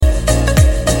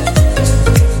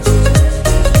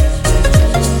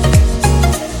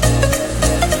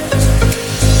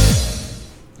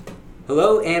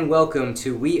welcome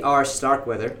to We Are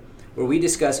Starkweather, where we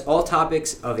discuss all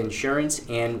topics of insurance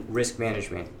and risk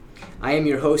management. I am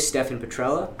your host, Stefan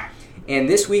Petrella, and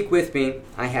this week with me,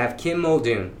 I have Kim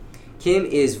Muldoon. Kim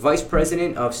is Vice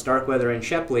President of Starkweather and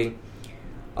Shepley,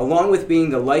 along with being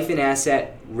the Life and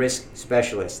Asset Risk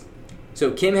Specialist.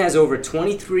 So Kim has over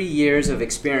 23 years of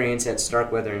experience at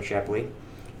Starkweather and Shepley,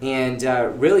 and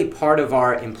really part of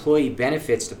our employee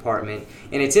benefits department.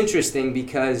 And it's interesting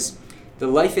because the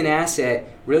life and asset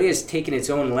really has taken its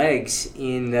own legs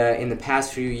in the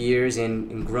past few years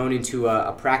and grown into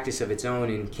a practice of its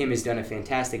own, and Kim has done a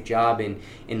fantastic job in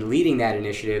leading that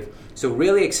initiative. So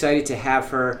really excited to have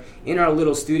her in our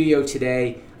little studio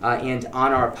today and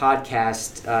on our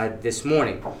podcast this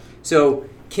morning. So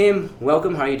Kim,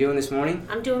 welcome. How are you doing this morning?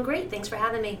 I'm doing great. Thanks for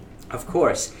having me. Of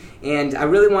course. And I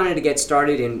really wanted to get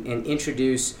started and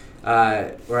introduce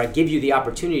or give you the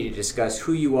opportunity to discuss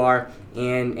who you are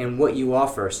and what you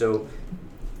offer. So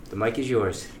the mic is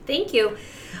yours. Thank you.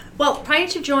 Well, prior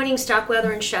to joining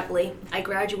Starkweather and Shepley, I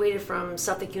graduated from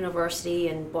Suffolk University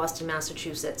in Boston,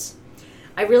 Massachusetts.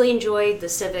 I really enjoyed the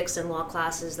civics and law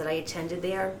classes that I attended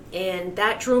there, and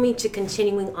that drew me to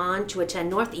continuing on to attend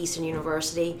Northeastern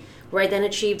University, where I then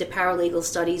achieved a paralegal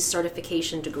studies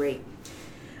certification degree.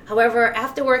 However,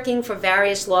 after working for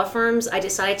various law firms, I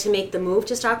decided to make the move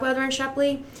to Starkweather and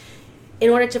Shepley in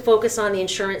order to focus on the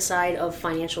insurance side of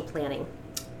financial planning.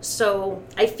 So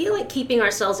I feel like keeping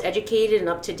ourselves educated and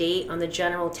up to date on the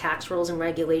general tax rules and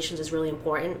regulations is really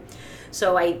important.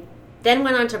 So I then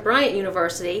went on to Bryant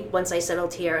University once I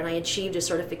settled here, and I achieved a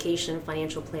certification in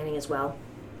financial planning as well.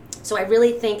 So I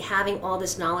really think having all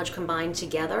this knowledge combined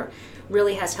together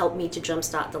really has helped me to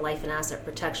jumpstart the life and asset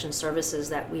protection services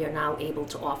that we are now able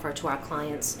to offer to our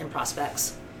clients and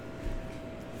prospects.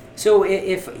 So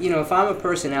if I'm a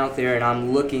person out there and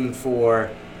I'm looking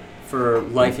for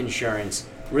life insurance,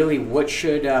 really what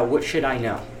should I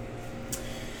know?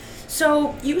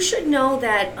 So you should know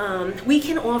that we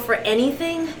can offer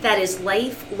anything that is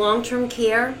life, long-term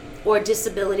care, or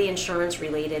disability insurance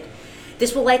related.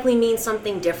 This will likely mean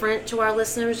something different to our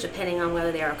listeners depending on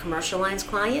whether they are a commercial lines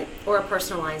client or a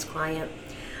personal lines client.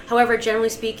 However, generally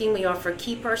speaking, we offer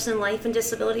key person life and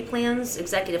disability plans,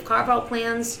 executive carve-out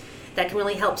plans that can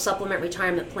really help supplement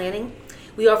retirement planning.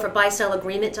 We offer buy-sell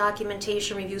agreement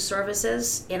documentation review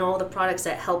services and all the products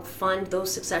that help fund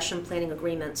those succession planning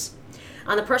agreements.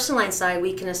 On the personal line side,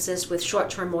 we can assist with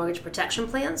short-term mortgage protection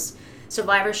plans,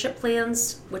 survivorship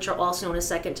plans, which are also known as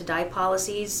second to die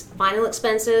policies, final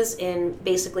expenses, and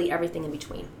basically everything in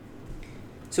between.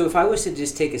 So if I was to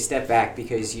just take a step back,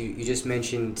 because you just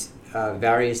mentioned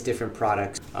various different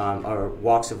products or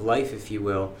walks of life, if you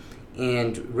will,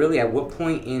 and really at what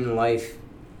point in life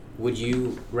would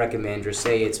you recommend or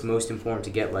say it's most important to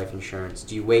get life insurance?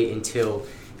 Do you wait until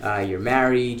you're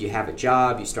married, you have a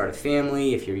job, you start a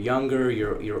family? If you're younger,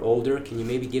 you're older, can you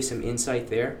maybe give some insight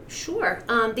there? Sure.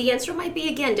 The answer might be,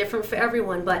 again, different for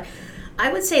everyone, but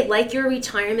I would say like your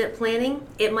retirement planning,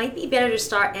 it might be better to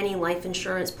start any life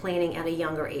insurance planning at a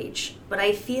younger age. But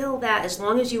I feel that as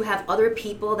long as you have other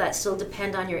people that still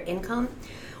depend on your income,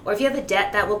 or if you have a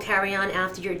debt that will carry on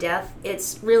after your death,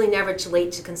 it's really never too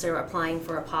late to consider applying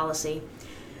for a policy.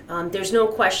 There's no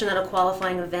question that a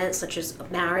qualifying event such as a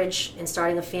marriage and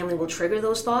starting a family will trigger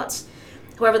those thoughts.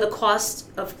 However, the cost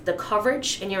of the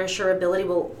coverage and your insurability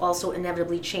will also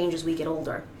inevitably change as we get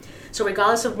older. So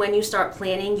regardless of when you start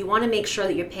planning, you want to make sure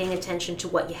that you're paying attention to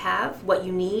what you have, what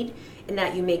you need, and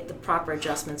that you make the proper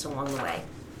adjustments along the way.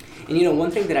 And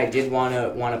one thing that I did want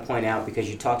to point out, because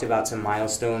you talked about some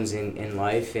milestones in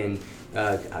life, and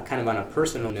kind of on a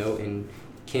personal note, and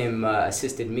Kim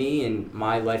assisted me in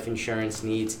my life insurance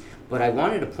needs, but I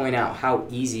wanted to point out how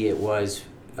easy it was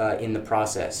in the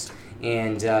process.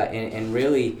 And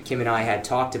really, Kim and I had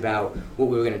talked about what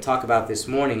we were going to talk about this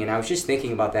morning, and I was just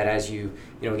thinking about that as you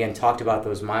again talked about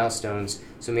those milestones.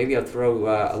 So maybe I'll throw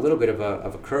a little bit of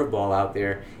a curveball out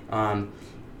there.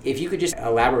 If you could just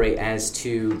elaborate as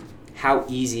to how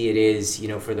easy it is,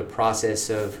 for the process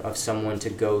of someone to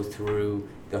go through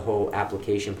the whole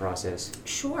application process.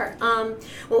 Sure.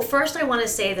 Well, first I want to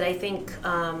say that I think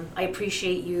I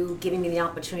appreciate you giving me the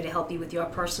opportunity to help you with your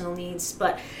personal needs.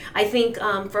 But I think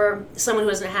for someone who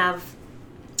doesn't have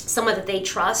someone that they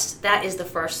trust, that is the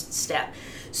first step.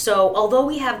 So although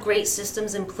we have great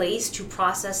systems in place to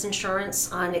process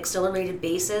insurance on an accelerated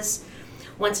basis,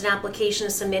 once an application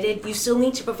is submitted, you still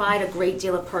need to provide a great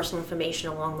deal of personal information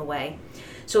along the way.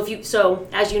 So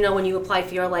as you know, when you apply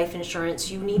for your life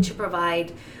insurance, you need to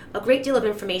provide a great deal of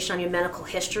information on your medical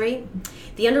history.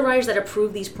 The underwriters that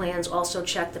approve these plans also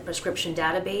check the prescription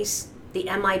database, the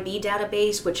MIB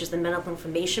database, which is the Medical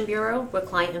Information Bureau, where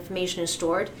client information is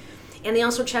stored, And they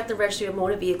also check the registry of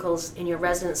motor vehicles in your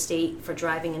resident state for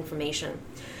driving information.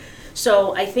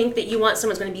 So I think that you want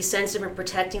someone who's going to be sensitive in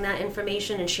protecting that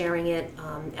information and sharing it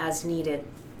as needed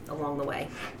along the way.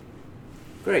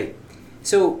 Great.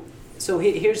 So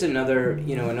here's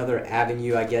another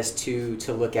avenue, I guess, to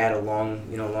look at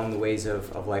along the ways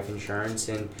of life insurance.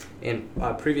 And in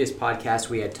previous podcasts,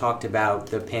 we had talked about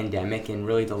the pandemic and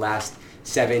really the last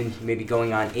 7, maybe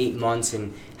going on 8 months,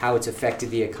 and how it's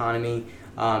affected the economy.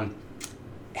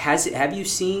 Have you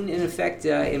seen an effect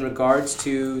in regards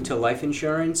to life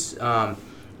insurance?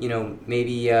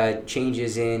 Maybe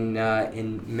changes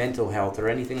in mental health or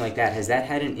anything like that. Has that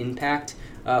had an impact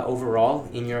overall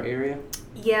in your area?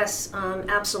 Yes,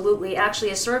 absolutely.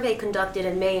 Actually, a survey conducted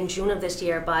in May and June of this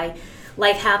year by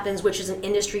Life Happens, which is an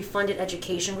industry-funded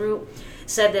education group,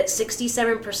 said that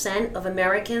 67% of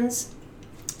Americans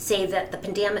say that the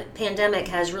pandemic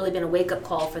has really been a wake-up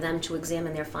call for them to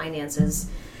examine their finances.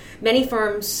 Many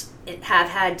firms have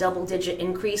had double-digit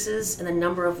increases in the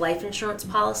number of life insurance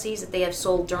policies that they have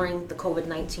sold during the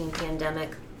COVID-19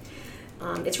 pandemic.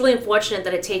 It's really unfortunate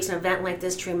that it takes an event like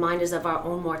this to remind us of our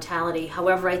own mortality.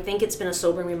 However, I think it's been a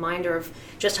sobering reminder of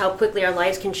just how quickly our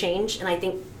lives can change, and I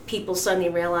think people suddenly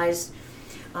realized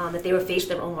that they were faced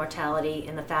with their own mortality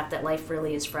and the fact that life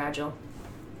really is fragile.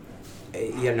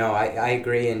 I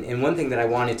agree. And one thing that I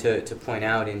wanted to point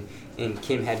out, and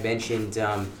Kim had mentioned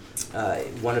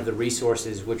one of the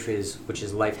resources, which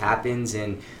is Life Happens,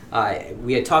 and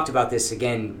we had talked about this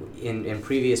again in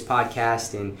previous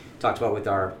podcasts, and talked about it with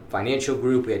our financial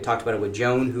group. We had talked about it with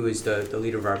Joan, who is the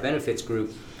leader of our benefits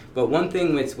group. But one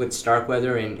thing with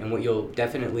Starkweather, and what you'll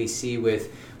definitely see with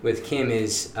Kim,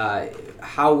 is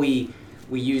how we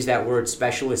use that word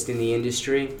specialist in the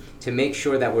industry to make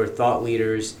sure that we're thought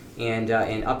leaders and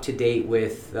up to date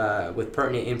with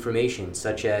pertinent information,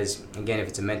 such as, again, if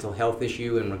it's a mental health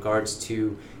issue in regards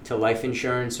to life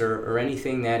insurance or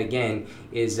anything that, again,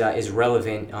 is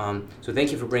relevant. So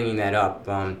thank you for bringing that up.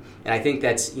 And I think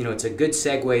that's, it's a good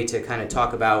segue to kind of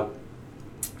talk about,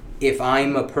 if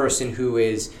I'm a person who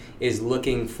is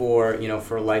looking for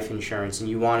life insurance, and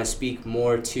you want to speak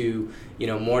more to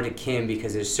Kim,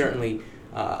 because there's certainly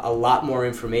a lot more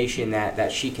information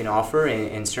that she can offer,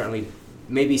 and certainly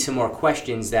maybe some more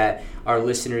questions that our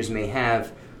listeners may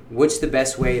have. What's the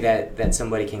best way that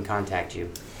somebody can contact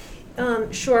you?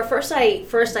 Sure. First, I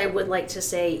would like to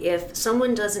say, if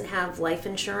someone doesn't have life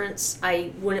insurance,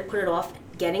 I wouldn't put it off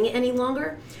getting it any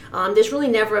longer. There's really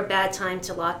never a bad time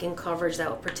to lock in coverage that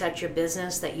will protect your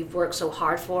business that you've worked so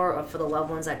hard for, or for the loved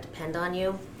ones that depend on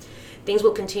you. Things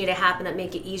will continue to happen that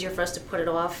make it easier for us to put it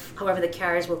off. However, the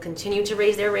carriers will continue to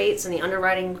raise their rates and the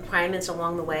underwriting requirements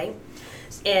along the way.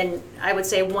 And I would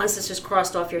say once this is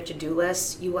crossed off your to-do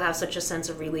list, you will have such a sense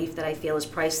of relief that I feel is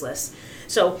priceless.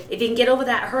 So if you can get over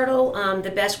that hurdle,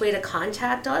 the best way to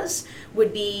contact us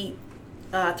would be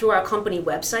through our company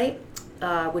website,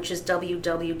 which is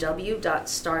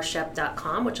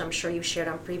www.starshep.com, which I'm sure you shared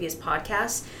on previous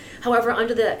podcasts. However,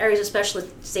 under the Areas of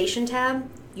Specialization tab,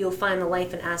 you'll find the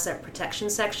Life and Asset Protection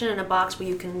section, and a box where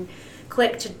you can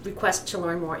click to request to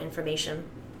learn more information.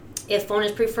 If phone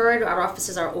is preferred, our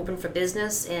offices are open for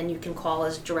business, and you can call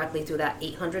us directly through that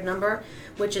 800 number,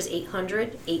 which is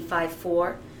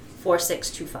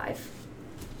 800-854-4625.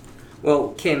 Well,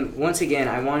 Kim, once again,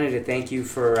 I wanted to thank you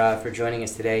for joining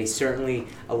us today. Certainly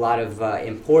a lot of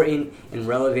important and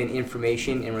relevant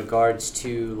information in regards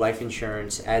to life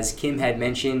insurance. As Kim had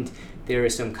mentioned, there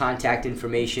is some contact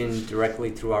information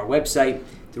directly through our website,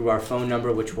 through our phone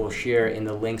number, which we'll share in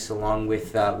the links along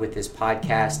with this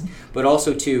podcast. But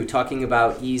also, too, talking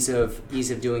about ease of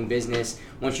doing business.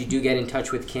 Once you do get in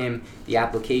touch with Kim, the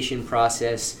application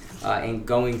process and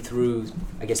going through,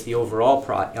 I guess, the overall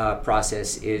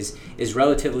process is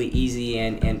relatively easy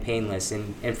and painless.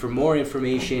 And for more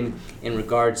information in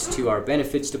regards to our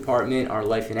benefits department, our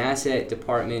life and asset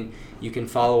department, you can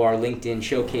follow our LinkedIn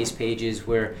showcase pages,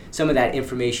 where some of that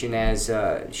information, as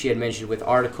she had mentioned, with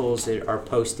articles that are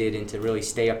posted, and to really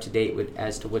stay up to date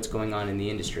as to what's going on in the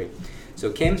industry.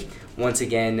 So Kim, once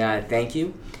again, thank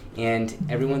you. And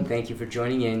everyone, thank you for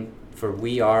joining in for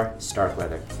We Are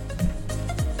Starkweather.